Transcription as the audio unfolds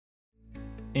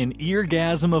An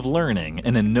eargasm of learning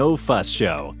and a no-fuss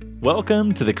show.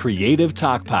 Welcome to the Creative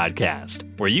Talk Podcast,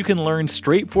 where you can learn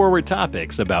straightforward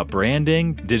topics about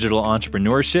branding, digital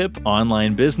entrepreneurship,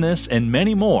 online business, and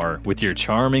many more with your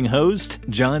charming host,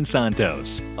 John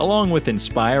Santos, along with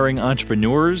inspiring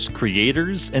entrepreneurs,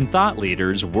 creators, and thought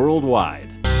leaders worldwide.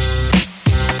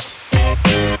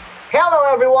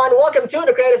 Hello, everyone. Welcome to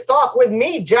the Creative Talk with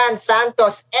me, John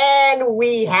Santos, and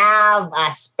we have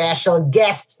a special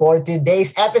guest for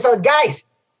today's episode. Guys,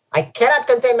 I cannot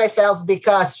contain myself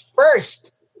because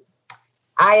first,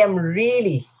 I am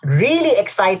really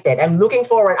excited. I'm looking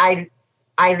forward.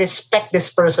 I respect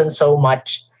this person so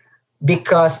much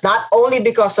because not only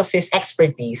because of his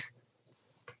expertise,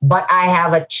 but I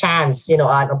have a chance, an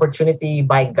opportunity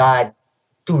by God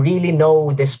to really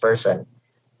know this person.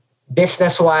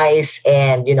 Business-wise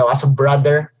and, as a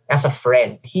brother, as a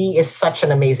friend. He is such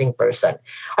an amazing person.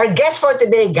 Our guest for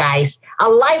today, guys, a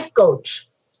life coach,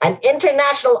 an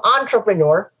international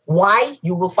entrepreneur. Why?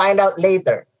 You will find out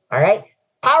later. All right?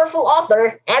 Powerful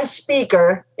author and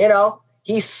speaker. He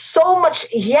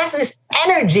has this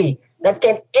energy that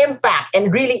can impact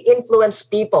and really influence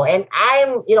people. And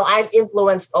I'm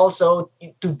influenced also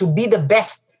to be the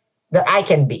best that I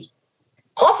can be.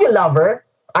 Coffee lover.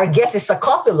 Our guest is a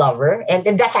coffee lover,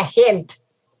 and that's a hint.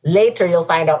 Later, you'll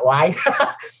find out why.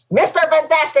 Mr.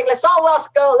 Fantastic, let's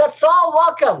all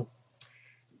welcome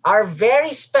our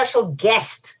very special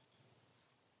guest,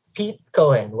 Pete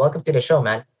Cohen. Welcome to the show,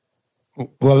 man.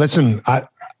 Well, listen, I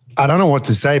don't know what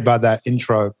to say about that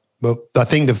intro, but I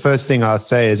think the first thing I'll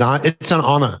say is it's an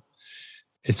honor.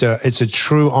 It's a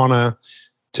true honor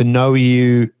to know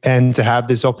you and to have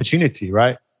this opportunity,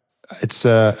 right? It's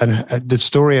the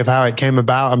story of how it came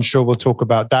about. I'm sure we'll talk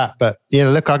about that. But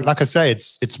look, like I say,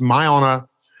 it's my honor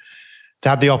to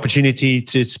have the opportunity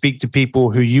to speak to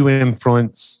people who you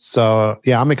influence. So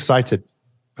yeah, I'm excited,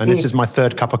 and this is my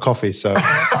third cup of coffee. So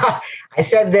I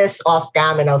said this off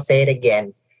cam, and I'll say it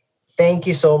again. Thank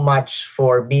you so much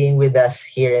for being with us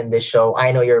here in this show.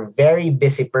 I know you're a very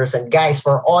busy person, guys.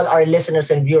 For all our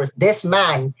listeners and viewers, this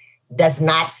man does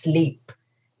not sleep.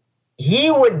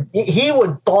 He would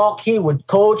talk, he would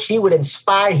coach, he would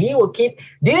inspire, he will keep...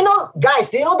 Do you know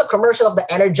the commercial of the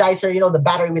Energizer, the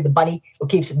battery with the bunny who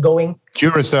keeps it going?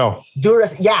 Duracell.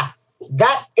 Yeah,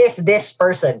 that is this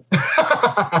person.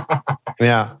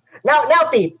 Yeah. Now,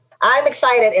 Pete, I'm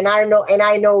excited, and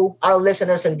I know our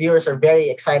listeners and viewers are very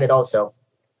excited also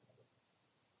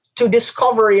to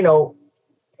discover, who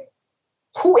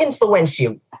influenced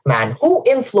you, man? Who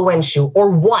influenced you, or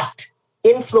what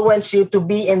influence you to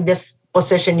be in this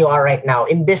position you are right now,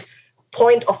 in this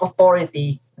point of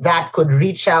authority that could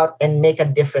reach out and make a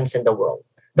difference in the world?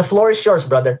 The floor is yours,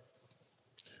 brother.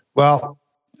 Well,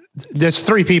 there's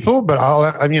three people, but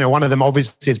one of them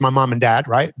obviously is my mom and dad,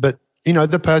 right? But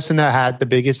the person that had the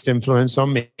biggest influence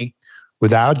on me,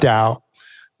 without doubt,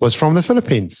 was from the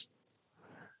Philippines.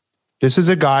 This is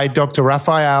a guy, Dr.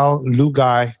 Rafael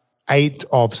Lugay, 8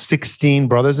 of 16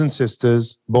 brothers and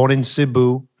sisters, born in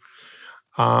Cebu.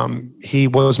 He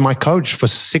was my coach for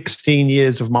 16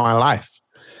 years of my life.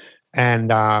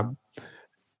 And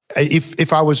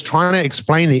if I was trying to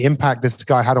explain the impact this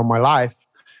guy had on my life,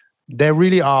 there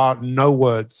really are no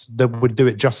words that would do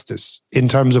it justice in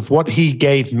terms of what he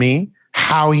gave me,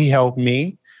 how he helped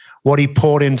me, what he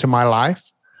poured into my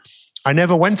life. I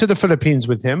never went to the Philippines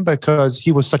with him because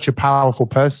he was such a powerful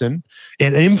person,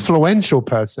 an influential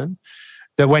person,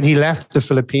 that when he left the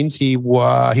Philippines, he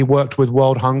worked with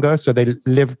World Hunger. So they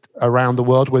lived around the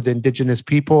world with indigenous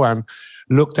people and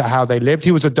looked at how they lived.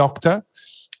 He was a doctor,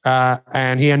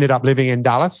 and he ended up living in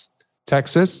Dallas,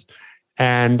 Texas.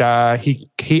 And I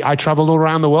traveled all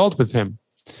around the world with him.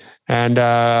 And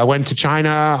I went to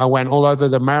China. I went all over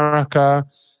America.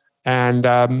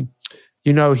 And,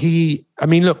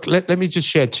 look, let me just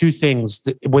share two things.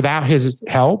 Without his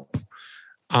help,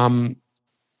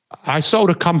 I sold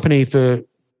a company for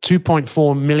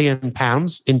 £2.4 million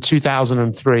in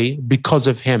 2003 because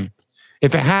of him.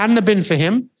 If it hadn't have been for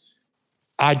him,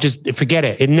 I just forget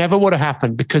it. It never would have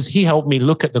happened because he helped me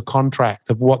look at the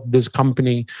contract of what this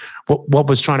company, what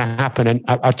was trying to happen. And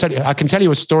I can tell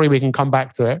you a story. We can come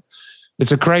back to it.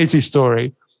 It's a crazy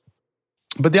story.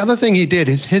 But the other thing he did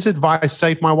is his advice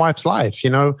saved my wife's life.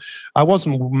 I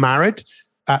wasn't married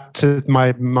to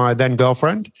my then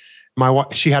girlfriend.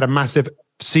 She had a massive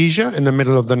seizure in the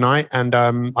middle of the night, and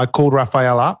I called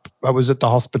Rafael up. I was at the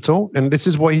hospital, and this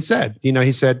is what he said.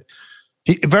 He said,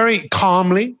 very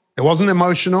calmly, it wasn't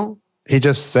emotional. He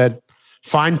just said,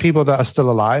 find people that are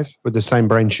still alive with the same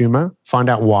brain tumor, find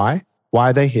out why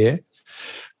are they here,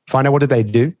 find out what did they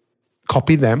do,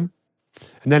 copy them.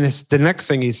 And then the next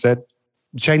thing he said,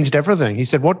 changed everything. He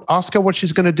said, ask her what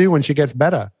she's going to do when she gets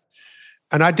better.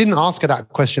 And I didn't ask her that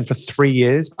question for 3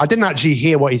 years. I didn't actually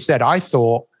hear what he said. I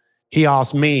thought he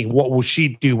asked me, what will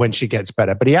she do when she gets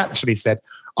better? But he actually said,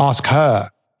 ask her,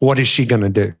 what is she going to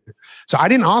do? So I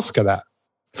didn't ask her that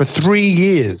for 3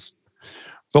 years.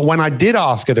 But when I did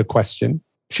ask her the question,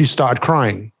 she started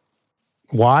crying.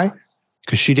 Why?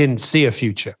 Because she didn't see a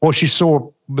future. What she saw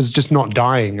was just not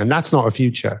dying. And that's not a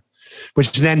future,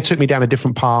 which then took me down a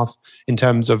different path in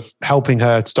terms of helping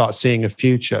her start seeing a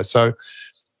future. So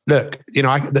look,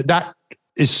 that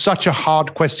is such a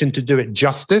hard question to do it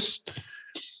justice.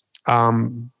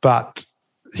 But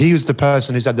he was the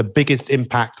person who's had the biggest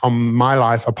impact on my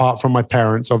life, apart from my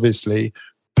parents, obviously,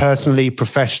 personally,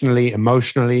 professionally,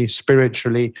 emotionally,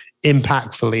 spiritually,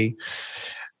 impactfully.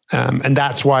 And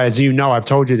that's why, as you know, I've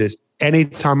told you this,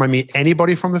 anytime I meet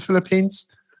anybody from the Philippines,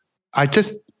 I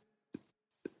just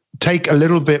take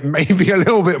maybe a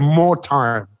little bit more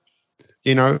time,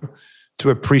 to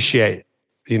appreciate.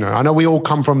 I know we all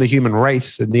come from the human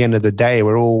race. At the end of the day,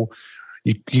 we're all,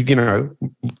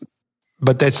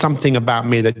 but there's something about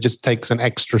me that just takes an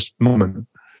extra moment.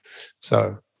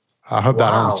 So I hope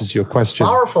that answers your question.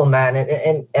 Powerful, man.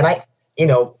 And I,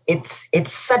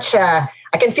 it's such a,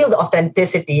 I can feel the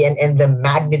authenticity and the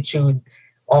magnitude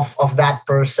of that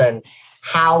person,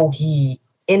 how he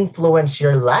influenced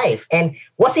your life. And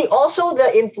was he also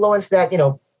the influence that,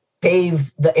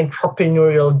 paved the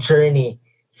entrepreneurial journey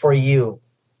for you?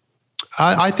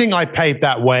 I think I paved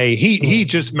that way. He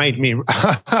just made me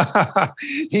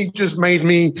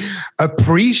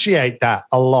appreciate that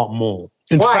a lot more.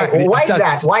 Why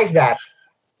is that?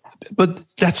 But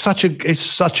it's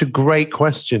such a great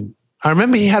question. I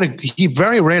remember he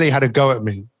very rarely had a go at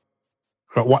me.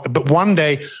 But one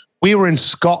day we were in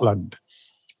Scotland,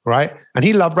 right? And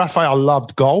Raphael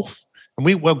loved golf. And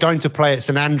we were going to play at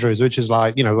St. Andrews, which is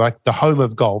like the home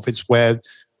of golf. It's where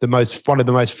one of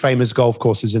the most famous golf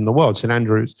courses in the world, St.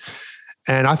 Andrews.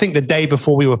 And I think the day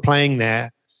before we were playing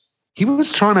there, he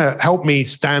was trying to help me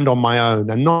stand on my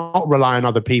own and not rely on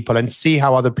other people and see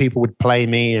how other people would play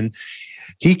me. And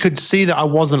he could see that I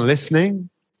wasn't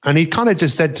listening. And he kind of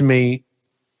just said to me,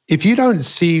 if you don't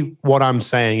see what I'm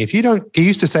saying, he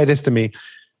used to say this to me,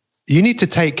 you need to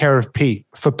take care of Pete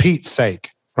for Pete's sake,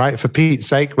 right? For Pete's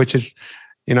sake, which is,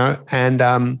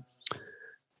 and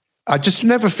I just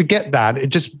never forget that.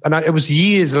 It was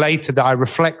years later that I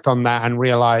reflect on that and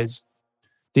realize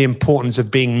the importance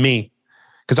of being me.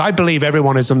 Because I believe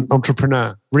everyone is an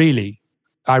entrepreneur, really.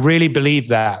 I really believe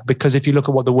that, because if you look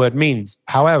at what the word means.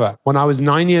 However, when I was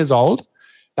 9 years old,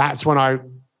 that's when I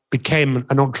became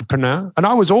an entrepreneur. And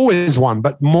I was always one,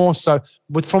 but more so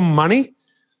from money.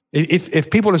 If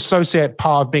people associate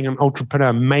part of being an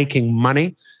entrepreneur making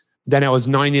money, then I was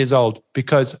 9 years old,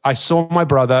 because I saw my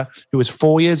brother, who was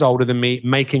 4 years older than me,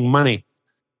 making money,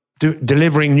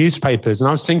 delivering newspapers. And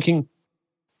I was thinking,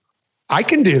 I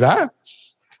can do that.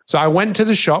 So I went to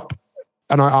the shop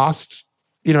and I asked,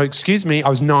 excuse me, I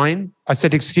was 9. I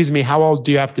said, excuse me, how old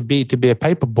do you have to be a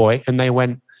paper boy? And they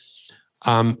went,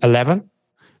 11.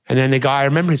 And then the guy, I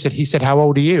remember he said, how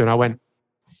old are you? And I went,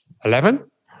 11.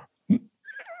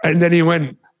 And then he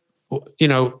went,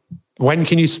 when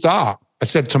can you start? I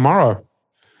said, tomorrow.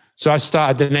 So I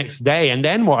started the next day. And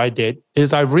then what I did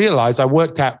is I realized, I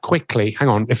worked out quickly, hang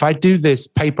on, if I do this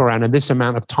paper round in this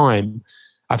amount of time,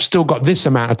 I've still got this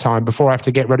amount of time before I have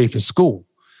to get ready for school.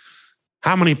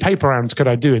 How many paper rounds could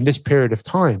I do in this period of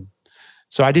time?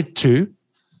 So I did 2,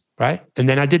 right? And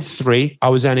then I did 3. I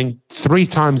was earning 3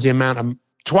 times the amount,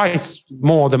 twice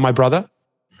more than my brother.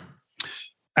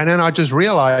 And then I just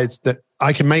realized that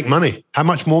I can make money. How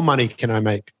much more money can I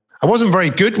make? I wasn't very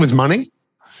good with money,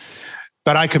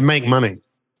 but I could make money,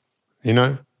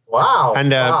 Wow.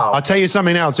 And wow. I'll tell you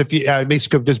something else. If you, this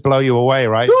could just blow you away,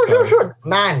 right? Sure.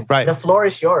 Man, right. The floor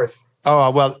is yours. Oh,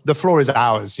 well, the floor is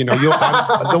ours.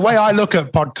 The way I look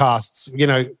at podcasts,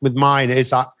 with mine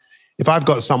is if I've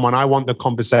got someone, I want the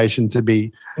conversation to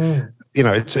be,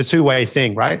 it's a two-way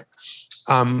thing, right?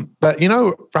 But,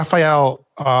 Raphael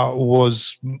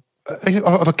was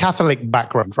of a Catholic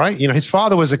background, right? His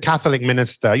father was a Catholic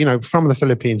minister, from the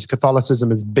Philippines. Catholicism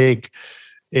is big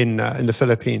in the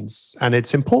Philippines, and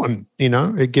it's important,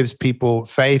 it gives people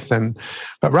faith.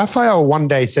 But Raphael one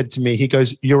day said to me, he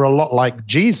goes, "You're a lot like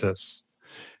Jesus."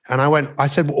 And I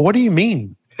said, well, what do you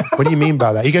mean? What do you mean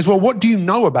by that? He goes, well, what do you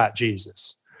know about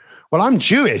Jesus? Well, I'm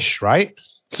Jewish, right?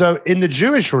 So in the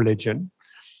Jewish religion,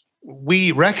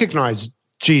 we recognize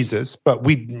Jesus, but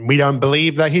we don't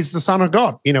believe that he's the Son of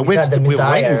God. We're waiting for the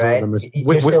Messiah.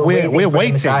 We're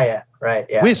waiting. Messiah, right?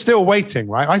 Yeah. We're still waiting,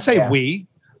 right? I say we.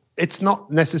 it's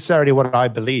not necessarily what I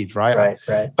believe, right?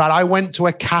 Right. But I went to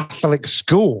a Catholic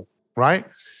school, right?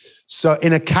 So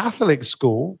in a Catholic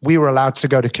school, we were allowed to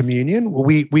go to communion.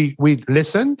 We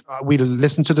listened. We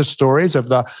listened to the stories of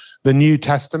the New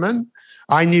Testament.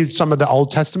 I knew some of the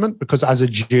Old Testament because as a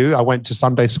Jew, I went to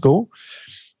Sunday school.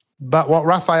 But what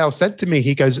Raphael said to me,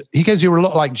 he goes, "You're a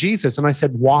lot like Jesus." And I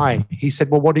said, "Why?" He said,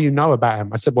 "Well, what do you know about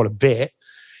him?" I said, "Well, a bit."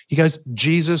 He goes,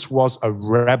 "Jesus was a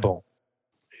rebel.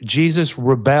 Jesus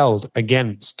rebelled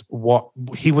against what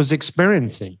he was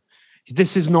experiencing.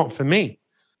 This is not for me,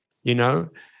 you know."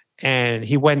 And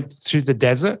he went to the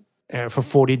desert for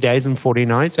 40 days and 40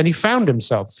 nights, and he found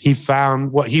himself. He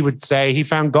found what he would say, he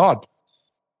found God.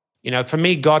 You know, for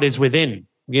me, God is within.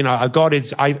 You know, God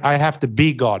is, I have to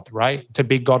be God, right? To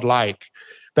be God-like.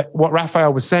 But what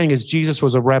Raphael was saying is Jesus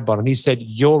was a rebel, and he said,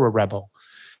 "You're a rebel."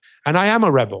 And I am a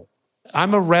rebel.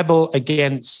 I'm a rebel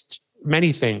against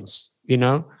many things, you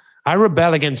know. I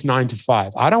rebel against 9 to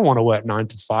 5. I don't want to work 9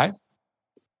 to 5,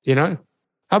 you know.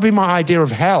 That'd be my idea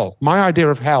of hell. My idea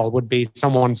of hell would be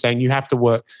someone saying you have to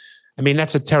work. I mean,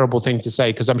 that's a terrible thing to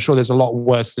say because I'm sure there's a lot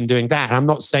worse than doing that. And I'm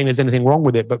not saying there's anything wrong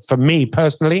with it. But for me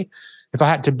personally, if I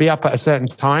had to be up at a certain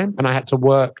time and I had to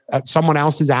work at someone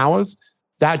else's hours,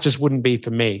 that just wouldn't be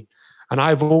for me. And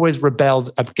I've always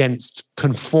rebelled against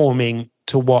conforming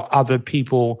to what other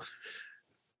people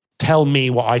tell me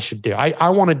what I should do. I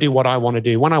want to do what I want to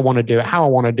do, when I want to do it, how I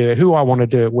want to do it, who I want to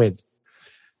do it with.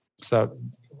 So...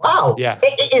 Wow. Yeah.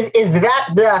 Is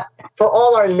that for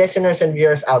all our listeners and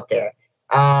viewers out there?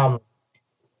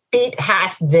 Pete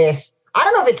has this, I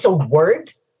don't know if it's a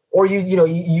word or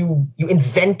you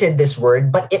invented this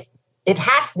word, but it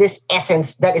has this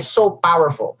essence that is so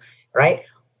powerful, right?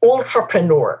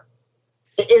 Entrepreneur.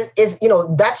 Is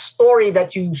that story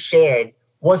that you shared,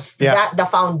 was that the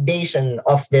foundation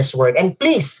of this word? And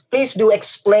please do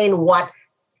explain what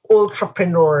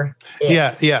entrepreneur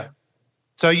is. Yeah.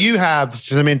 So you have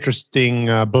some interesting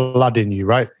blood in you,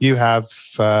 right? You have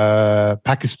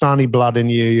Pakistani blood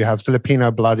in you. You have Filipino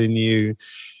blood in you.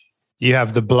 You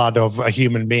have the blood of a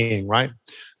human being, right?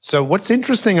 So what's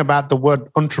interesting about the word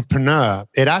entrepreneur,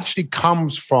 it actually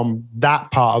comes from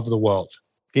that part of the world.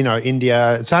 You know,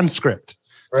 India, Sanskrit.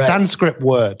 Right. Sanskrit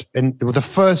word, and the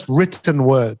first written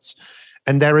words.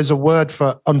 And there is a word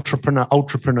for entrepreneur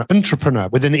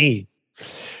with an E.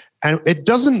 And it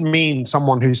doesn't mean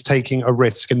someone who's taking a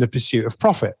risk in the pursuit of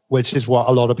profit, which is what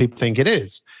a lot of people think it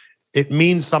is. It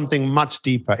means something much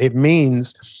deeper. It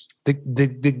means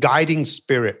the guiding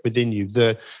spirit within you.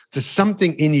 There's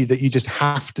something in you that you just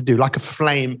have to do, like a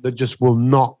flame that just will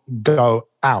not go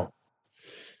out.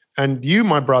 And you,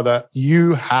 my brother,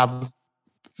 you have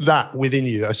that within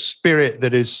you, a spirit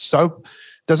that is so,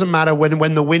 doesn't matter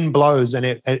when the wind blows and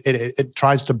it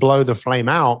tries to blow the flame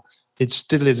out, it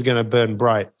still is going to burn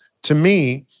bright. To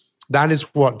me, that is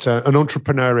what an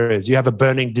entrepreneur is. You have a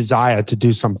burning desire to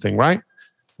do something, right?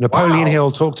 Napoleon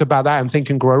Hill talked about that in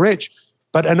Think and Grow Rich.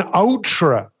 But an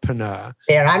ultrapreneur.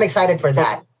 Yeah, I'm excited for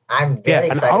that. I'm very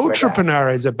excited. An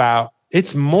ultrapreneur is about,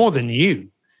 it's more than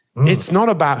you. It's not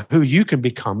about who you can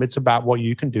become. It's about what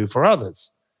you can do for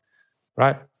others,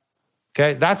 right?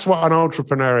 Okay, that's what an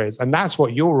entrepreneur is. And that's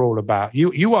what you're all about.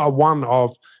 You are one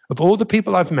of all the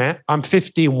people I've met. I'm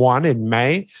 51 in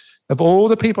May. Of all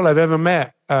the people I've ever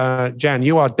met, Jan,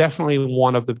 you are definitely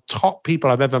one of the top people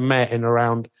I've ever met in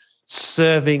around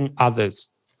serving others.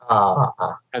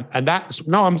 And that's,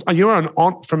 no,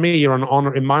 for me, you're an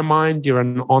honor. In my mind, you're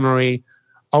an honorary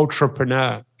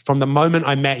entrepreneur. From the moment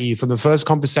I met you, from the first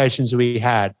conversations we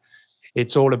had,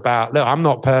 it's all about, look, I'm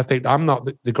not perfect. I'm not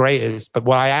the greatest, but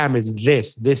what I am is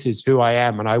this. This is who I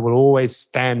am. And I will always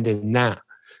stand in that.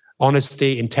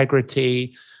 Honesty,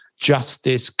 integrity,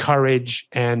 justice, courage,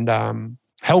 and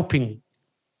helping.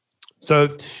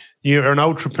 So you're an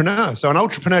entrepreneur. So an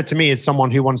entrepreneur to me is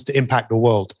someone who wants to impact the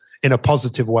world in a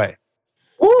positive way.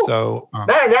 Ooh, so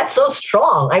man, that's so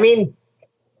strong. I mean,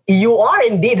 you are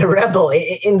indeed a rebel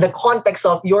in the context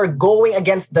of you're going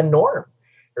against the norm,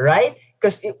 right?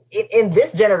 Because in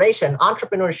this generation,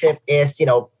 entrepreneurship is,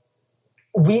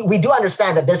 we do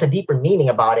understand that there's a deeper meaning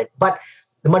about it, but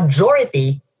the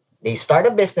majority, they start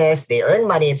a business, they earn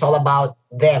money, it's all about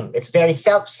them. It's very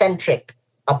self-centric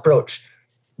approach.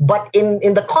 But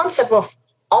in the concept of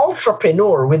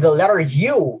entrepreneur with the letter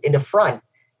U in the front,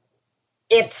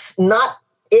 it's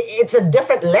a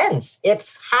different lens.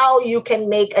 It's how you can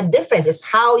make a difference. It's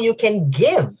how you can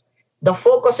give. The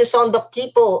focus is on the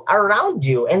people around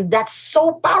you. And that's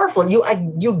so powerful.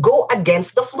 You go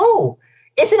against the flow.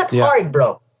 Isn't it hard,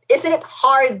 bro? Isn't it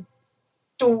hard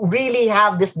to really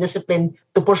have this discipline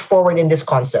to push forward in this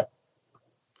concept?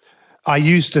 I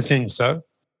used to think so,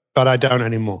 but I don't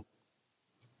anymore.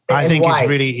 I think why? it's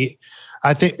really,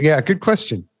 good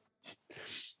question.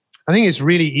 I think it's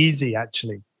really easy,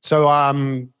 actually. So,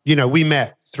 we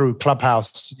met through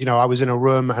Clubhouse. I was in a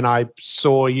room and I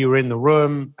saw you were in the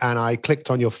room and I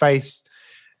clicked on your face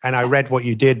and I read what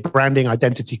you did, branding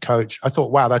identity coach. I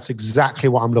thought, wow, that's exactly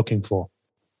what I'm looking for.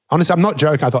 Honestly, I'm not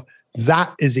joking. I thought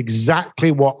that is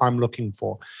exactly what I'm looking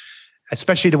for,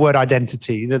 especially the word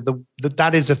identity.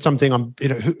 That is something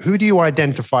who do you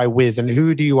identify with and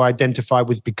who do you identify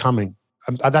with becoming?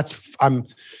 I'm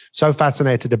so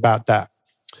fascinated about that.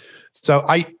 So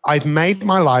I've made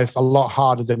my life a lot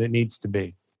harder than it needs to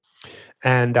be.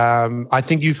 And I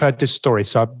think you've heard this story.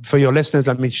 So for your listeners,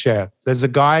 let me share. There's a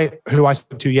guy who I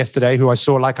spoke to yesterday, who I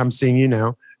saw like I'm seeing you now,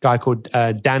 a guy called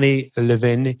Danny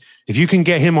Levin. If you can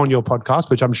get him on your podcast,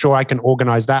 which I'm sure I can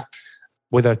organize that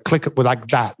with a click with like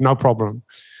that, no problem.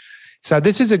 So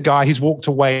this is a guy who's walked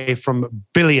away from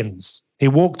billions. He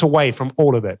walked away from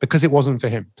all of it because it wasn't for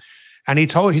him. And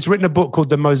he's written a book called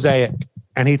The Mosaic.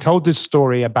 And he told this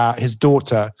story about his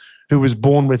daughter who was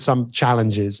born with some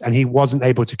challenges and he wasn't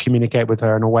able to communicate with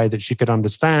her in a way that she could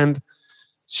understand.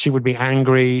 She would be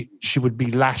angry. She would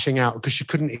be lashing out because she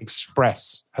couldn't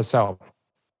express herself.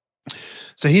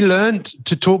 So he learned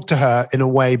to talk to her in a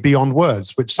way beyond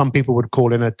words, which some people would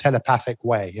call in a telepathic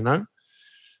way, And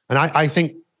I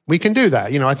think we can do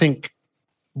that. I think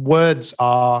words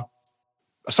are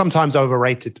sometimes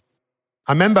overrated.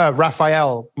 I remember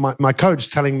Raphael, my coach,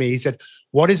 telling me, he said,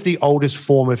 what is the oldest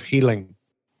form of healing?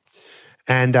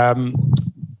 And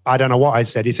I don't know what I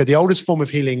said. He said, the oldest form of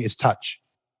healing is touch.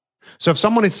 So if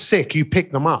someone is sick, you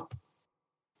pick them up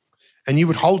and you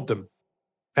would hold them.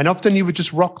 And often you would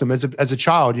just rock them as a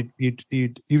child.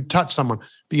 You'd touch someone.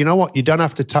 But you know what? You don't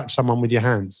have to touch someone with your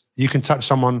hands. You can touch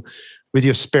someone with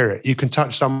your spirit. You can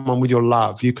touch someone with your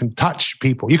love. You can touch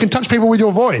people. You can touch people with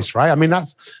your voice, right? I mean,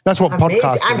 that's what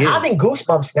podcasting is. I'm having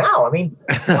goosebumps now. I mean,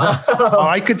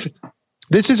 wow.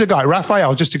 This is a guy,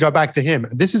 Raphael, just to go back to him.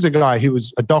 This is a guy who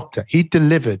was a doctor. He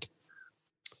delivered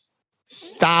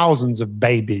thousands of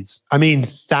babies. I mean,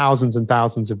 thousands and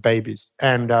thousands of babies.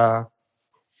 And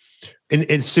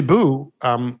in Cebu,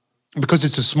 because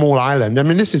it's a small island, I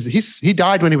mean, he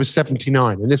died when he was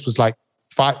 79. And this was like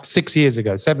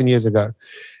 7 years ago.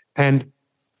 And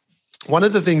one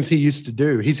of the things he used to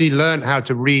do is he learned how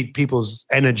to read people's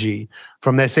energy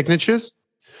from their signatures.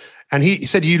 And he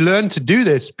said, you learn to do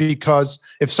this because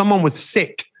if someone was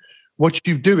sick, what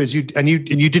you do is you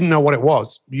didn't know what it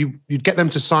was. You'd get them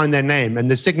to sign their name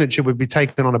and the signature would be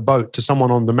taken on a boat to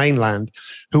someone on the mainland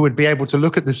who would be able to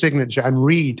look at the signature and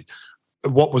read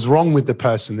what was wrong with the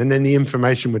person. And then the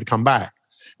information would come back.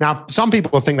 Now, some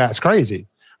people think that's crazy.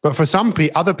 But for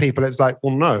other people, it's like,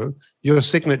 well, no, your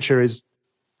signature is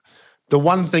the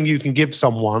one thing you can give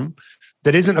someone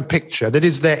that isn't a picture, that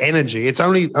is their energy. It's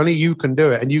only you can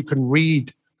do it, and you can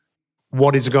read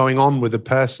what is going on with a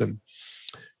person.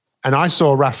 And I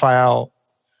saw Raphael,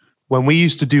 when we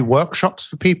used to do workshops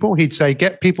for people, he'd say,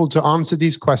 get people to answer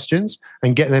these questions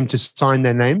and get them to sign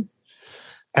their name.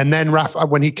 And then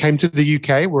when he came to the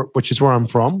UK, which is where I'm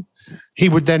from, I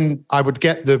would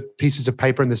get the pieces of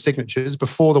paper and the signatures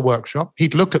before the workshop.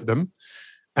 He'd look at them.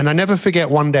 And I never forget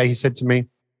one day he said to me,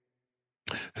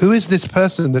 who is this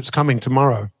person that's coming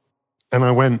tomorrow? And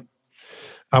I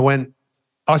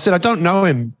said, I don't know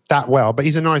him that well, but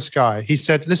he's a nice guy. He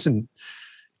said, listen,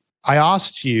 I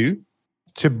asked you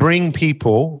to bring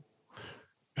people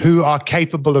who are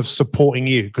capable of supporting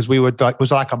you because it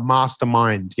was like a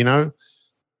mastermind,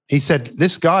 He said,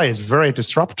 this guy is very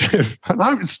disruptive. And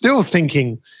I'm still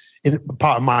thinking in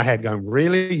part of my head going,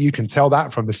 really? You can tell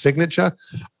that from the signature?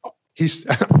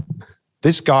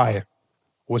 This guy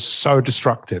was so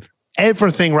destructive.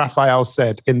 Everything Raphael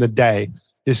said in the day,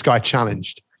 this guy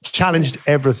challenged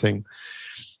everything.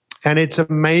 And it's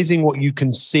amazing what you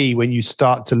can see when you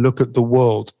start to look at the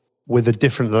world with a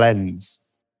different lens.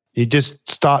 You just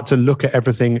start to look at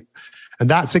everything. And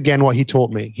that's, again, what he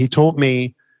taught me. He taught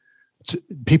me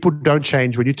people don't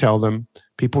change when you tell them.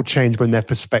 People change when their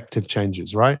perspective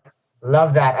changes, right?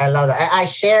 Love that. I love that. I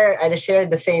share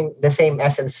the same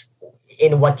essence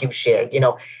in what you've shared.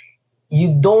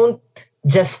 You don't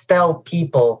just tell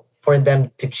people for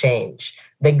them to change.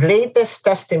 The greatest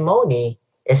testimony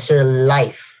is your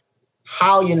life,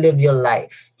 how you live your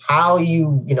life, how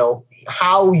you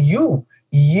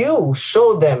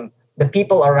show them the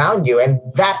people around you. And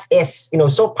that is,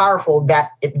 so powerful that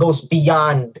it goes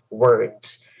beyond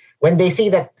words. When they see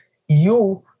that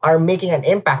you are making an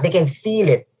impact, they can feel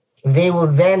it. They will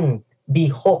then be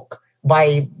hooked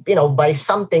by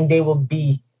something. They will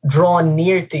be drawn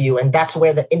near to you. And that's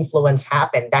where the influence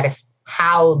happens. That is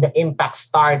how the impact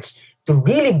starts to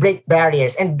really break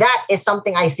barriers. And that is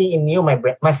something I see in you,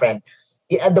 my friend.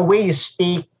 The way you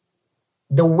speak,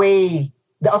 the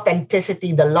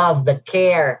authenticity, the love, the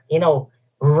care,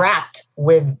 wrapped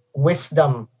with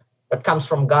wisdom that comes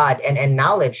from God and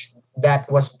knowledge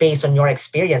that was based on your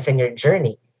experience and your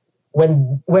journey.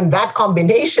 When that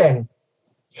combination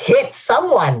hits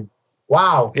someone,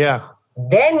 wow. Yeah.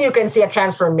 Then you can see a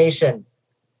transformation.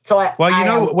 So who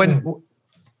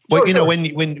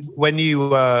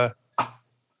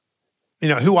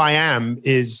I am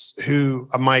is who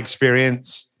my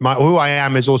experience, who I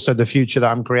am is also the future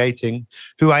that I'm creating.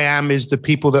 Who I am is the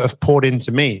people that have poured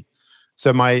into me.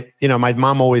 So my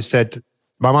mom always said,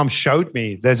 my mom showed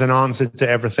me there's an answer to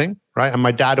everything, right? And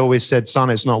my dad always said,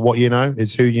 son, it's not what you know,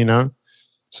 it's who you know.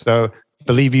 So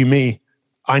believe you me,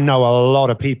 I know a lot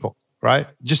of people, right?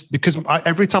 Just because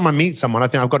every time I meet someone, I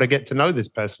think I've got to get to know this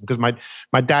person because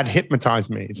my dad hypnotized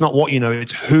me. It's not what you know,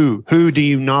 it's who do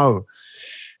you know?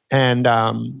 And,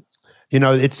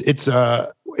 it's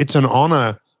an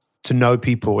honor to know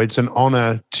people. It's an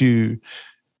honor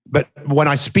but when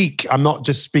I speak, I'm not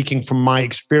just speaking from my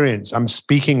experience. I'm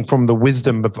speaking from the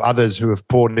wisdom of others who have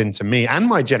poured into me and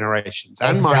my generations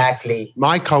and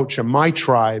my culture, my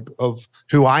tribe of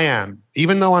who I am.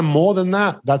 Even though I'm more than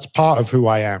that, that's part of who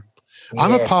I am. Yes.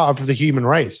 I'm a part of the human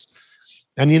race.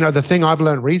 And, the thing I've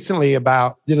learned recently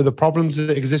about, the problems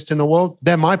that exist in the world,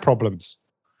 they're my problems.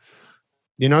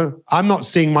 I'm not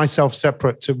seeing myself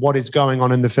separate to what is going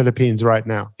on in the Philippines right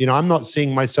now. I'm not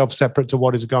seeing myself separate to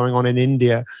what is going on in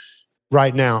India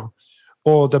right now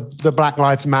or the Black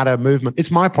Lives Matter movement. It's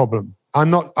my problem.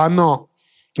 I'm not,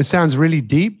 it sounds really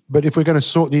deep, but if we're going to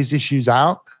sort these issues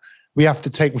out, we have to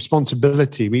take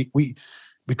responsibility. We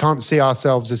can't see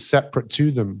ourselves as separate to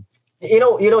them.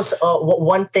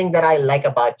 One thing that I like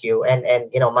about you and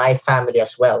my family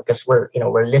as well, because we're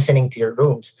listening to your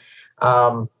rooms.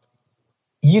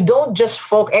 You don't just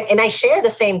focus, and I share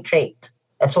the same trait.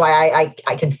 That's why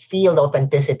I can feel the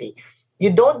authenticity.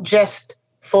 You don't just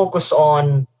focus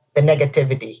on the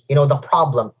negativity, the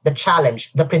problem, the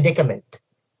challenge, the predicament.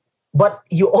 But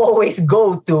you always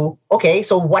go to, okay,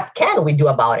 so what can we do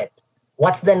about it?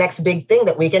 What's the next big thing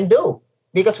that we can do?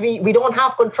 Because we don't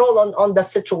have control on the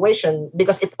situation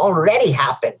because it already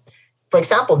happened. For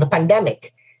example, the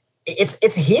pandemic.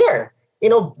 It's here.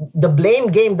 The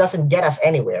blame game doesn't get us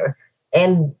anywhere.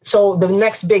 And so the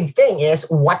next big thing is,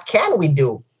 what can we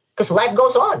do? Because life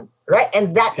goes on, right?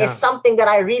 And that is something that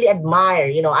I really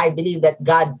admire. I believe that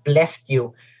God blessed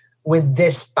you with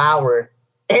this power.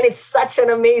 And it's such an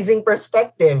amazing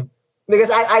perspective because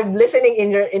I'm listening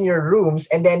in your rooms.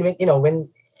 And then, when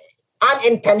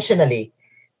unintentionally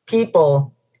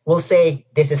people will say,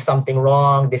 this is something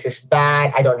wrong, this is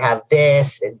bad, I don't have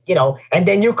this, and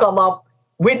then you come up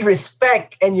with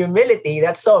respect and humility.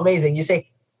 That's so amazing. You say,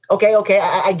 okay,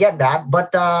 I get that.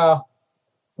 But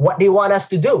what do you want us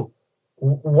to do?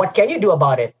 What can you do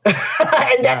about it?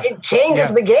 And that it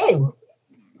changes the game.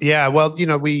 Yeah, well,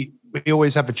 we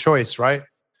always have a choice, right?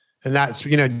 And that's,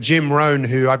 Jim Rohn,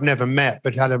 who I've never met,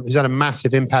 but he's had a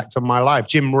massive impact on my life.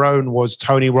 Jim Rohn was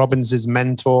Tony Robbins'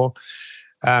 mentor.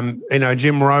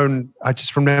 Jim Rohn, I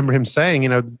just remember him saying,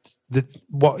 that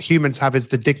what humans have is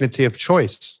the dignity of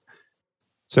choice.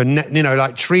 So,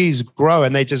 like trees grow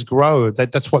and they just grow.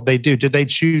 That's what they do. Did they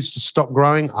choose to stop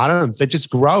growing? I don't know. They just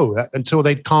grow until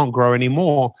they can't grow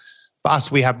anymore. For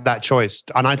us, we have that choice.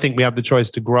 And I think we have the choice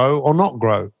to grow or not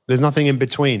grow. There's nothing in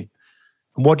between.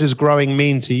 And what does growing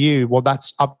mean to you? Well,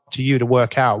 that's up to you to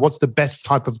work out. What's the best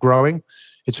type of growing?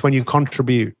 It's when you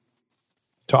contribute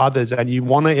to others and you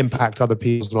want to impact other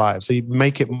people's lives. So you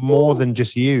make it more than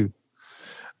just you.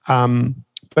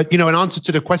 But, in answer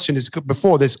to the question is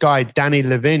before this guy, Danny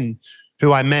Levin,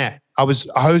 who I met, I was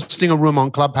hosting a room on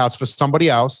Clubhouse for somebody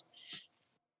else.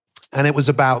 And it was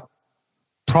about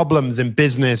problems in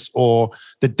business or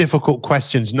the difficult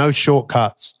questions, no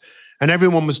shortcuts. And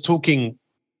everyone was talking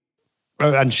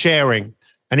and sharing.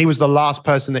 And he was the last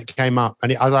person that came up.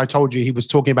 And as I told you, he was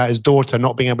talking about his daughter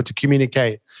not being able to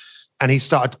communicate. And he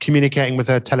started communicating with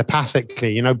her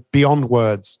telepathically, beyond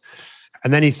words.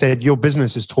 And then he said, your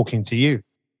business is talking to you.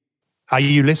 Are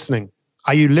you listening?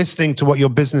 Are you listening to what your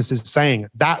business is saying?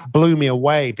 That blew me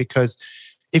away because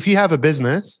if you have a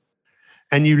business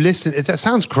and you listen, that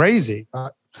sounds crazy.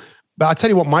 But I'll tell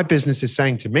you what my business is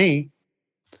saying to me.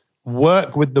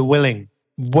 Work with the willing.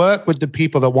 Work with the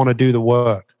people that want to do the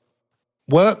work.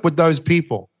 Work with those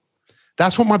people.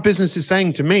 That's what my business is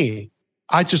saying to me.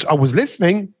 I was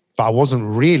listening, but I wasn't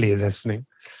really listening.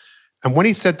 And when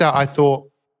he said that, I thought,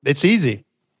 it's easy.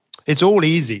 It's all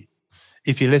easy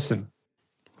if you listen.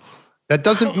 That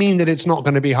doesn't mean that it's not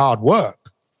going to be hard work,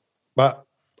 but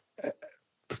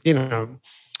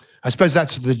I suppose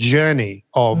that's the journey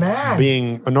of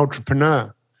being an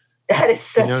entrepreneur. That is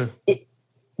such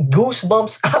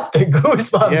goosebumps after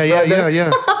goosebumps.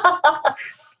 Yeah.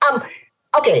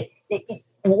 Okay.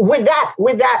 With that,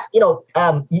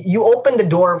 you open the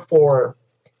door for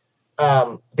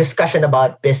discussion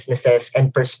about businesses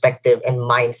and perspective and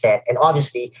mindset, and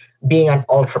obviously being an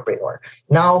entrepreneur.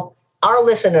 Now, our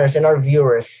listeners and our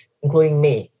viewers, including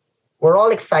me, we're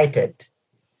all excited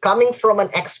coming from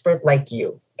an expert like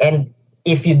you. And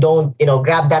if you don't,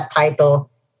 grab that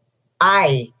title,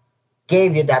 I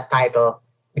gave you that title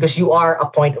because you are a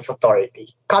point of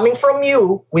authority. Coming from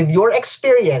you with your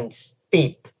experience,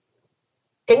 Pete,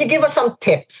 can you give us some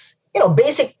tips?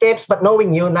 Basic tips, but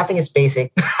knowing you, nothing is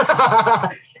basic.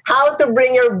 How to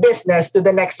bring your business to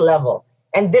the next level.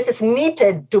 And this is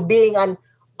needed to being an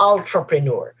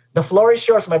entrepreneur. The floor is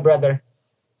yours, my brother.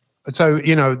 So,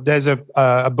 there's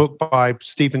a book by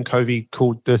Stephen Covey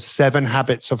called The 7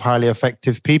 Habits of Highly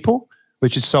Effective People,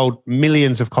 which has sold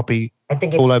millions of copies I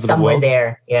think it's all over the somewhere world.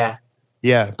 There, yeah.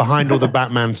 Yeah, behind all the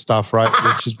Batman stuff, right?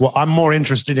 Which is what I'm more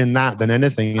interested in that than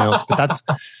anything else. But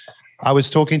I was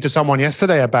talking to someone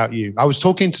yesterday about you. I was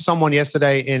talking to someone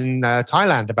yesterday in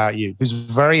Thailand about you, who's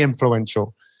very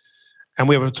influential. And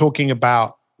we were talking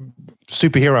about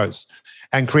superheroes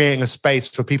and creating a space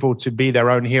for people to be their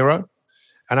own hero.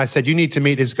 And I said, you need to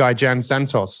meet this guy, Jan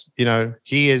Santos.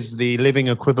 He is the living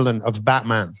equivalent of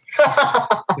Batman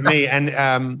to me.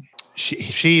 And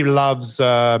she loves,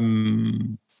 what's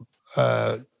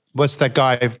that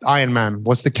guy, Iron Man?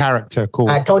 What's the character called?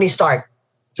 Tony Stark.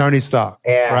 Tony Stark,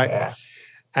 yeah, right? Yeah.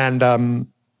 And,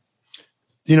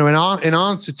 in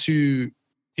answer to,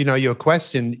 your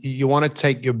question, you want to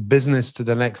take your business to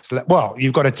the next level. Well,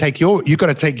 you've got to take you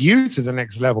to the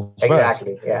next level first.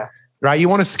 Exactly, yeah. Right? You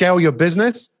want to scale your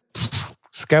business?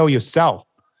 Scale yourself.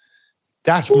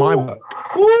 That's my work.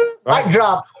 Right? Mic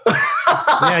drop.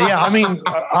 Yeah. I mean,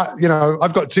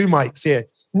 I've got 2 mics here.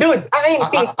 Dude,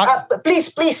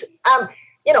 Pete, please,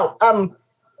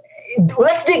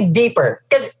 let's dig deeper.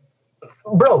 Because,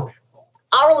 bro,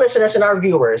 our listeners and our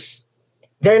viewers,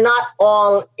 they're not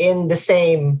all in the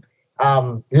same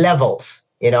levels,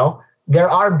 There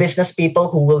are business people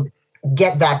who will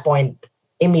get that point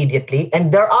immediately,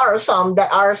 and there are some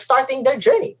that are starting their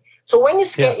journey. So when you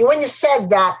said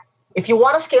that if you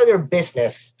want to scale your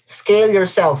business, scale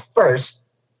yourself first,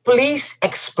 please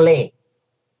explain.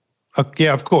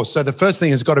 Yeah, of course. So the first thing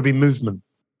has got to be movement.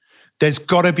 There's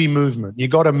got to be movement. You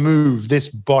got to move this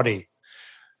body.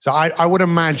 So I would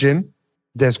imagine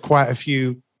there's quite a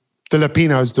few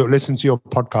Filipinos that listen to your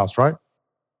podcast, right?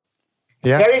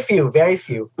 Yeah. Very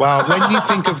few. Well, when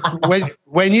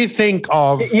you think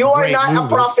of you are not a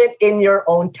prophet in your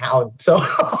own town. So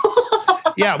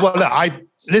yeah, well, look,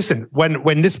 listen,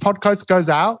 when this podcast goes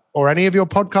out or any of your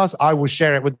podcasts, I will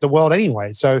share it with the world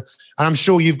anyway. So, and I'm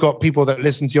sure you've got people that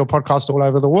listen to your podcast all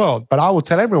over the world, but I will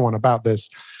tell everyone about this.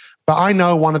 But I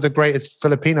know one of the greatest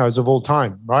Filipinos of all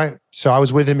time, right? So I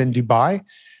was with him in Dubai,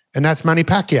 and that's Manny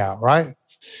Pacquiao, right?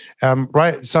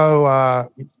 Right. So,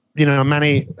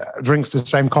 Manny drinks the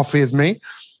same coffee as me,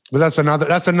 but that's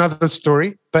another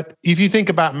story. But if you think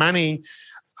about Manny,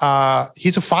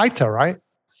 he's a fighter, right?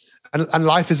 And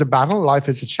life is a battle, life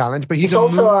is a challenge. But he's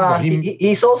also a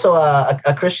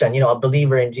Christian, a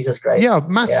believer in Jesus Christ. Yeah,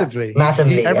 massively. Yeah,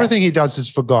 massively. Everything he does is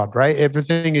for God, right?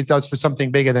 Everything he does for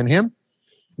something bigger than him.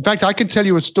 In fact, I can tell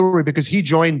you a story because he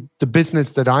joined the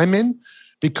business that I'm in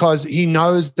because he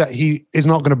knows that he is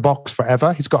not going to box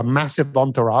forever. He's got a massive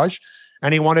entourage.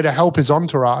 And he wanted to help his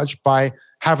entourage by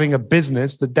having a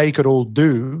business that they could all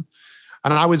do.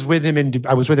 And I was with him in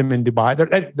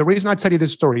Dubai. The reason I tell you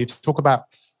this story, you talk about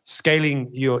scaling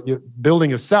your building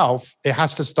yourself, it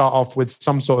has to start off with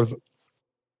some sort of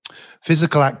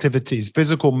physical activities,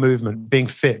 physical movement, being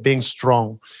fit, being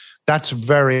strong. That's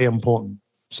very important.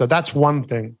 So that's one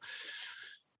thing.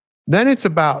 Then it's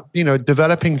about,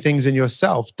 developing things in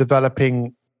yourself,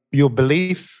 developing your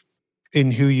belief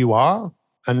in who you are.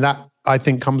 And that, I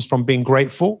think, comes from being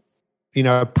grateful,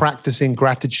 practicing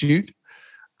gratitude,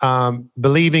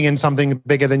 believing in something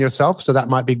bigger than yourself. So that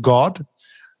might be God,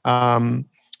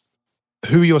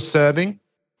 who you're serving,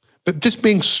 but just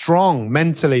being strong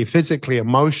mentally, physically,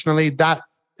 emotionally.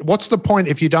 What's the point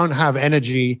if you don't have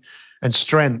energy and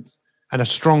strength and a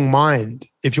strong mind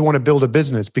if you want to build a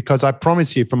business? Because I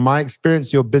promise you, from my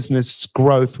experience, your business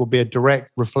growth will be a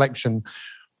direct reflection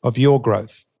of your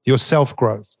growth, your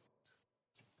self-growth.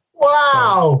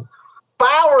 Wow.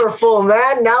 Powerful,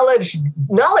 man. Knowledge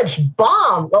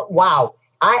bomb. Oh, wow.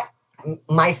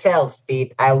 Myself,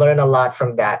 Pete, I learned a lot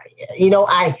from that.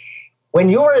 When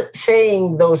you were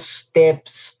saying those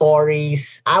tips,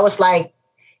 stories, I was like,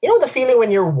 You know the feeling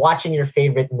when you're watching your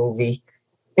favorite movie?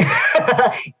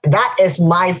 That is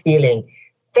my feeling.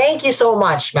 Thank you so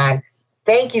much, man.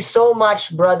 Thank you so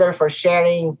much, brother, for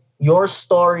sharing your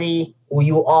story, who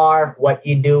you are, what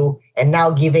you do, and now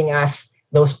giving us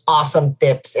those awesome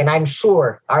tips. And I'm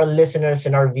sure our listeners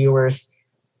and our viewers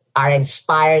are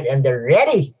inspired and they're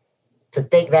ready to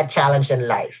take that challenge in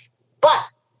life. But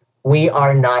we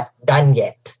are not done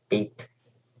yet, Pete.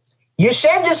 You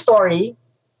shared your story.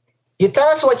 You tell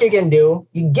us what you can do.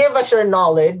 You give us your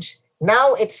knowledge.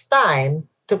 Now it's time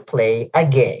to play a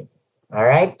game. All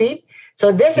right, Pete?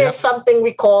 So this is something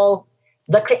we call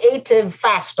the creative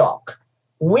fast talk.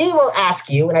 We will ask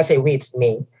you, and I say we, it's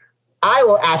me. I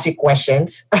will ask you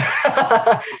questions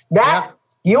that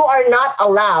you are not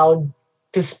allowed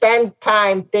to spend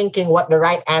time thinking what the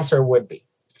right answer would be.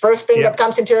 First thing that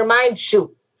comes into your mind,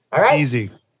 shoot. All right? Easy.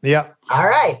 Yeah. All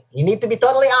right. You need to be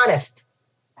totally honest.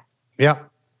 Yeah.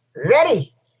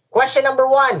 Ready? Question number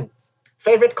 1.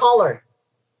 Favorite color?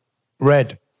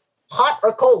 Red. Hot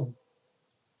or cold?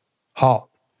 Hot.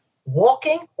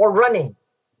 Walking or running?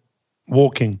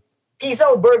 Walking. Pizza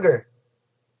or burger?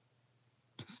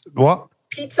 What?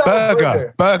 Pizza or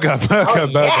burger? Burger.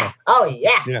 Yeah. Oh,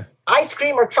 yeah. Yeah. Ice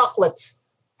cream or chocolates?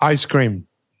 Ice cream.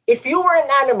 If you were an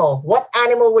animal, what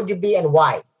animal would you be and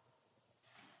why?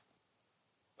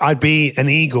 I'd be an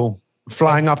eagle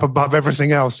flying up above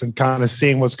everything else and kind of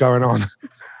seeing what's going on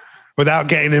without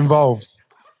getting involved.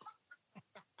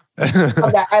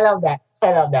 I love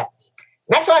that.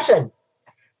 Next question.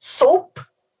 Soap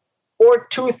or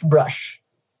toothbrush?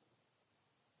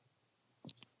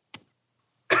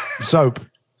 Soap.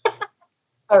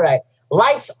 All right.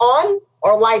 Lights on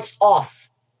or lights off?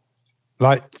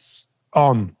 Lights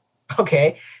on.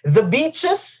 Okay. The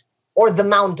beaches or the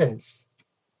mountains?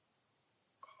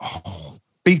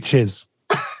 Beaches.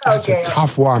 That's a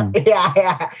tough one.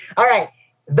 Yeah. All right.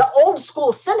 The old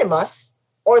school cinemas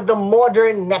or the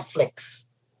modern Netflix?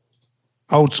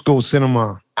 Old school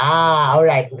cinema. All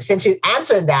right. Since you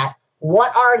answered that,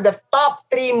 what are the top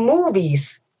 3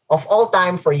 movies of all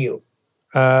time for you?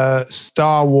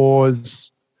 Star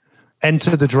Wars,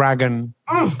 Enter the Dragon,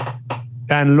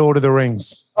 and Lord of the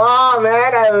Rings. Oh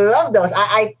man, I love those.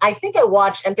 I think I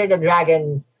watched Enter the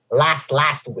Dragon last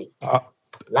week.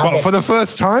 For the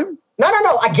first time? No,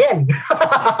 again.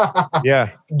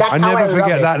 Yeah. That's I how never I love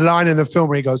forget it. that line in the film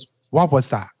where he goes, "What was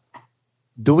that?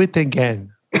 Do it again,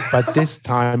 but this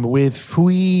time with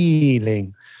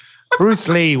feeling." Bruce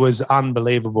Lee was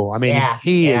unbelievable. I mean,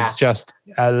 he is just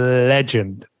a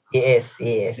legend. He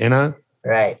is. You know?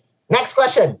 Right. Next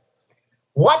question.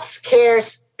 What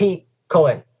scares Pete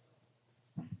Cohen?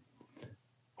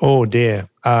 Oh dear.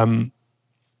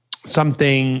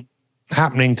 Something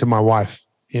happening to my wife,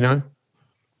 you know?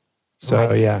 So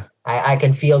Right. yeah. I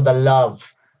can feel the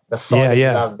love, the solid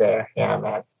love there. Yeah,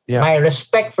 man. Yeah. My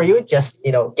respect for you, just,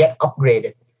 get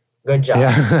upgraded. Good job.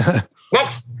 Yeah.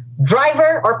 Next,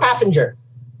 driver or passenger?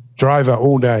 Driver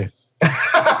all day.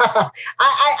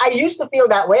 I used to feel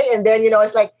that way. And then,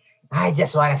 it's like, I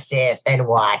just want to sit and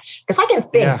watch. Because I can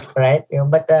think, right?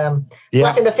 But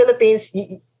plus in the Philippines,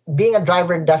 being a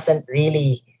driver doesn't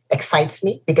really excites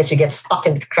me because you get stuck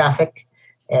in traffic.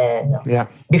 And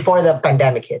before the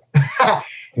pandemic hit.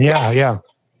 Yeah.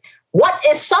 What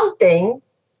is something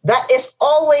that is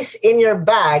always in your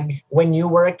bag when you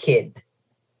were a kid?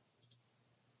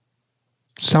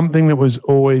 Something that was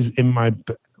always in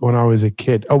when I was a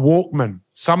kid. A Walkman.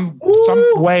 Some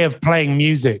way of playing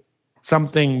music.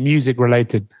 Something music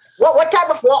related. What type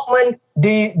of Walkman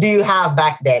do you have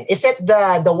back then? Is it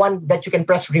the one that you can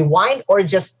press rewind or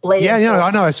just play? Yeah,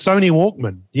 I know a Sony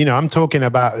Walkman. I'm talking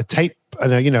about a tape.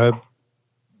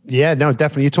 Yeah, no,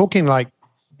 definitely. You're talking like.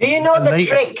 Do you know the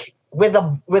trick with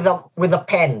a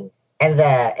pen and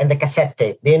the cassette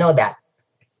tape? Do you know that?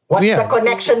 What's the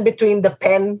connection between the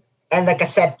pen and the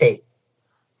cassette tape?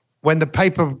 When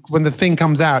the thing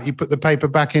comes out, you put the paper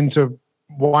back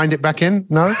wind it back in.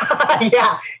 No.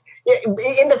 Yeah.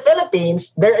 In the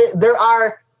Philippines, there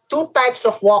are 2 types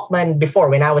of Walkman before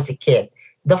when I was a kid.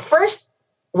 The first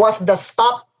was the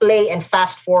stop, play, and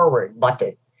fast forward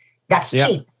button. That's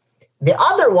cheap. The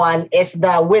other one is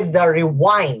with the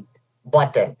rewind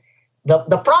button.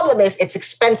 The problem is it's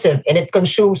expensive and it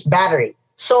consumes battery.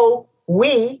 So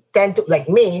we tend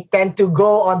to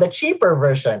go on the cheaper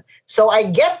version. So I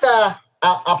get a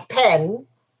pen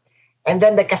and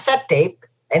then the cassette tape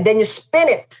and then you spin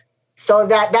it. So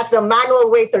that's the manual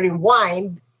way to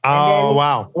rewind.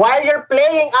 Wow. While you're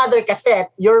playing other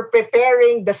cassette, you're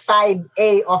preparing the side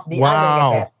A of the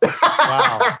other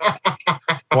cassette.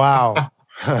 Wow.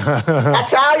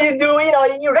 That's how you do,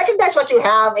 you recognize what you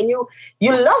have and you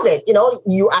love it.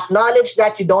 You acknowledge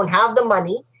that you don't have the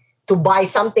money to buy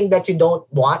something that you don't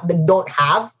want, that don't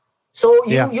have. So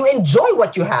you enjoy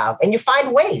what you have and you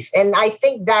find ways. And I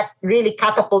think that really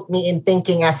catapulted me in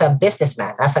thinking as a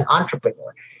businessman, as an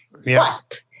entrepreneur. Yeah.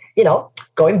 But,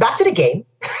 going back to the game,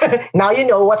 now you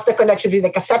know what's the connection between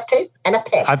a cassette tape and a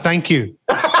pen. I thank you.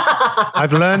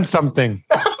 I've learned something.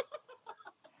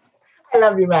 I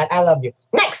love you, man. I love you.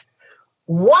 Next,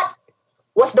 what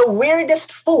was the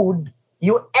weirdest food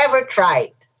you ever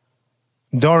tried?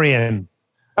 Durian.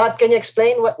 Can you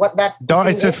explain what that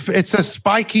is? It's a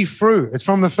spiky fruit. It's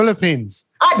from the Philippines.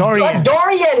 Durian.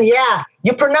 Durian, yeah.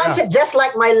 You pronounce it just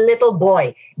like my little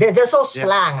boy. They're so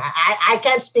slang. I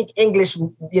can't speak English,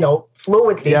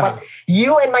 fluently. Yeah. But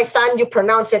you and my son, you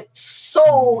pronounce it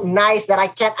so nice that I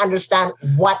can't understand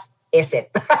what is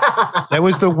it. That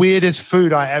was the weirdest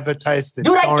food I ever tasted.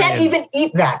 Dude, I can't even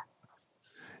eat that.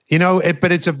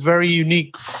 But it's a very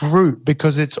unique fruit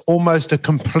because it's almost a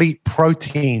complete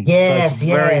protein. Yes, so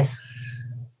yes.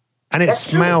 And it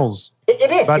smells. It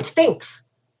is. It stinks.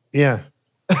 Yeah.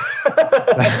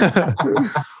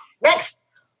 Next,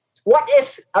 what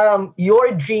is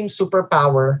your dream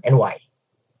superpower and why?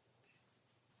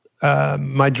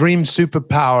 My dream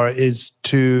superpower is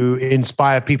to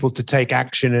inspire people to take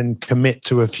action and commit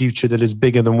to a future that is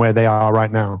bigger than where they are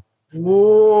right now.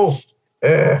 Ooh.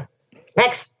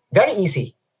 Next, very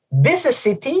easy. Busy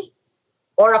city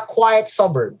or a quiet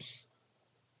suburbs?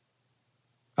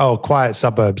 Oh, quiet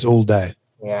suburbs all day.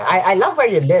 Yeah, I love where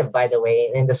you live, by the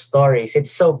way, in the stories. It's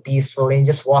so peaceful and you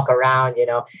just walk around,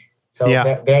 So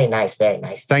very nice, very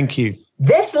nice. Thank you.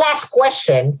 This last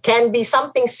question can be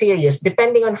something serious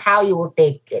depending on how you will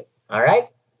take it. All right?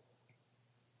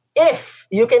 If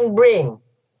you can bring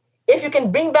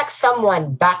back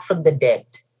someone back from the dead,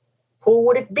 who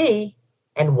would it be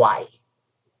and why?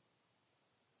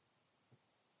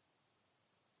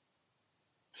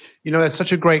 That's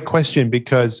such a great question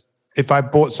because if I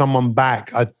brought someone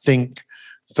back, I think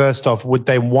first off, would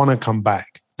they want to come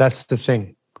back? That's the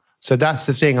thing. So that's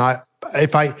the thing. You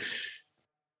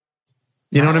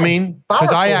know what I mean?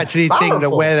 Because I actually think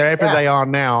that wherever they are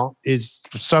now is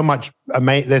so much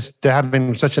amazing. They're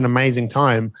having such an amazing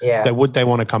time. Yeah. That would they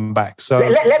want to come back? So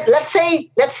let's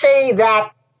say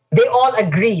that they all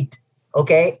agreed.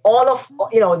 Okay,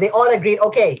 they all agreed.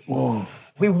 Okay,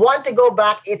 we want to go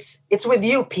back. It's with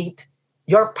you, Pete.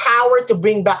 Your power to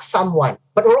bring back someone,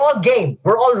 but we're all game.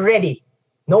 We're all ready.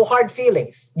 No hard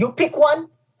feelings. You pick one.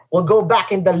 We'll go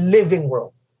back in the living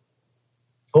world.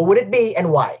 Who would it be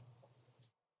and why?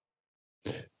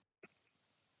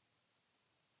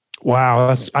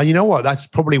 Wow. You know what? That's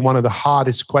probably one of the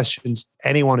hardest questions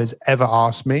anyone has ever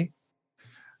asked me.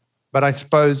 But I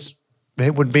suppose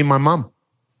it would be my mum.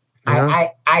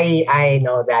 I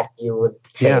know that you would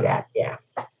say that. Yeah.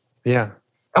 Yeah.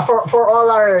 For all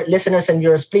our listeners and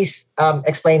viewers, please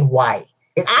explain why.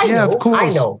 Of course. I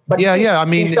know. But I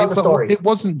mean, please tell the story. It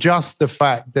wasn't just the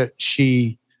fact that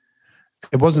she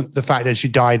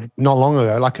died not long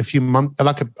ago, like a few months,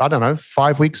 I don't know,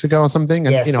 5 weeks ago or something.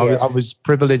 And, I was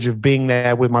privileged of being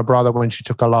there with my brother when she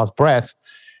took her last breath.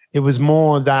 It was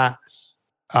more that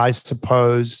I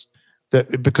suppose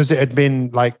that because it had been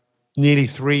like nearly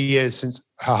 3 years since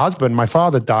her husband, my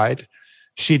father, died,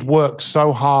 she'd worked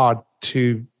so hard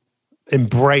to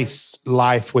embrace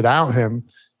life without him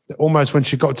that almost when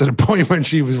she got to the point when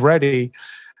she was ready,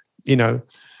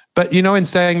 but in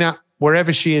saying that,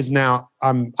 wherever she is now,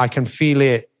 I can feel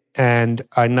it and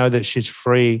I know that she's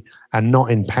free and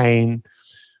not in pain.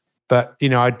 But,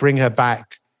 I'd bring her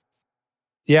back.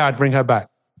 Yeah, I'd bring her back.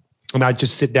 And I'd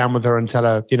just sit down with her and tell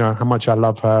her, how much I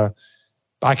love her.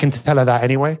 I can tell her that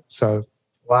anyway. So.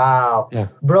 Wow. Yeah.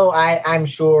 Bro, I'm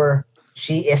sure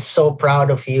she is so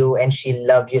proud of you and she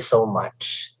loves you so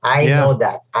much. I know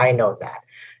that.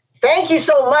 Thank you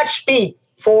so much, Pete,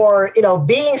 for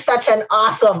being such an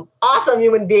awesome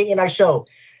human being in our show.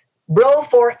 Bro,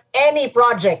 for any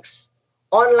projects,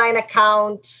 online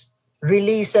accounts,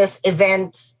 releases,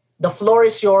 events, the floor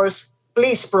is yours.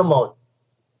 Please promote.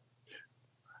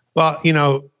 Well,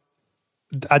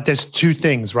 there's two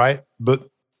things, right? But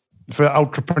for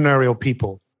entrepreneurial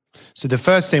people. So the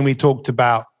first thing we talked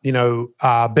about,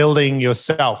 building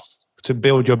yourself to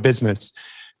build your business.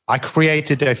 I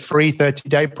created a free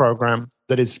 30-day program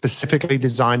that is specifically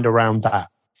designed around that.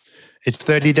 It's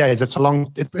 30 days. It's a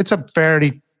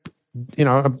fairly,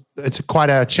 it's quite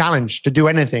a challenge to do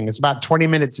anything. It's about 20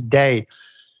 minutes a day.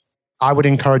 I would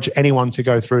encourage anyone to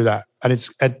go through that. And it's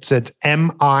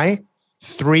MI365,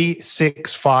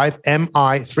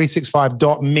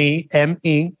 MI365.me,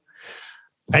 M-E.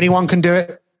 Anyone can do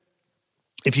it.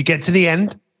 if you get to the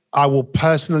end, I will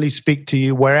personally speak to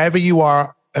you wherever you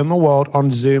are in the world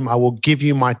on Zoom. I will give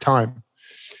you my time.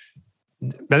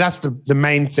 But that's the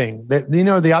main thing.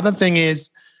 The other thing is,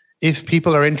 if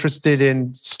people are interested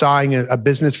in starting a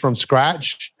business from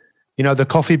scratch, the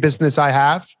coffee business I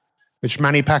have, which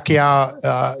Manny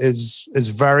Pacquiao is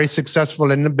very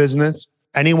successful in the business.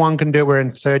 Anyone can do it. We're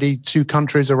in 32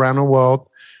 countries around the world.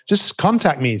 Just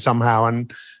contact me somehow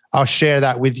and I'll share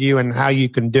that with you and how you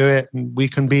can do it. And we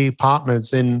can be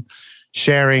partners in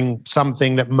sharing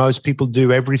something that most people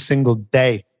do every single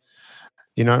day.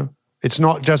 It's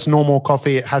not just normal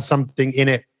coffee. It has something in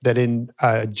it that in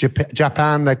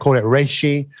Japan, they call it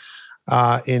reishi.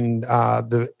 In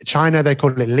China, they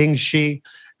call it lingxi.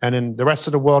 And in the rest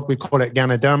of the world, we call it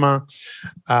Ganoderma.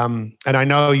 And I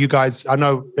know you guys,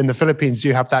 in the Philippines,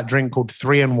 you have that drink called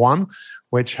 3-in-1,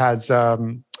 which has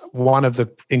one of the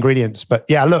ingredients. But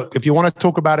yeah, look, if you want to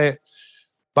talk about it,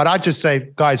 but I'd just say,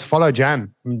 guys, follow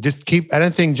Jan. Just keep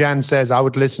anything Jan says, I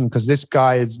would listen, because this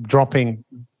guy is dropping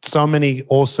so many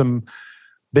awesome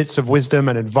bits of wisdom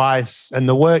and advice. And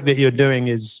the work that you're doing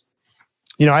is,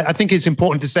 I think it's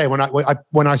important to say,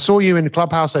 when I saw you in the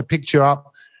Clubhouse, I picked you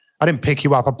up. I didn't pick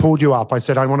you up. I pulled you up. I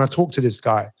said, I want to talk to this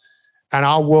guy. And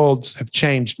our worlds have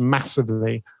changed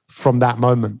massively from that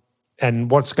moment.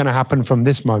 And what's going to happen from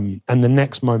this moment and the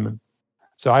next moment.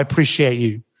 So I appreciate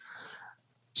you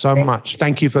so much.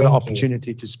 Thank you for the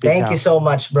opportunity to speak. Thank you so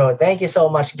much, bro. Thank you so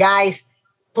much. Guys,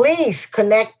 please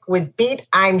connect with Pete.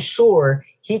 I'm sure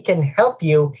he can help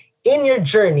you in your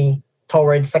journey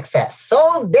towards success.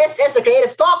 So this is the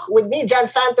Creative Talk with me, John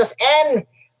Santos, and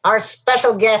our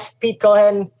special guest, Pete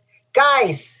Cohen.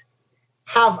 Guys,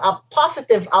 have a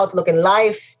positive outlook in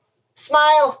life.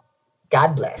 Smile.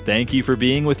 God bless. Thank you for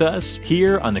being with us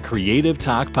here on the Creative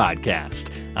Talk Podcast.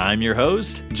 I'm your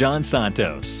host, John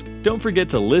Santos. Don't forget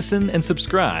to listen and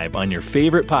subscribe on your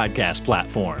favorite podcast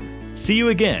platform. See you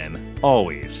again,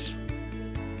 always.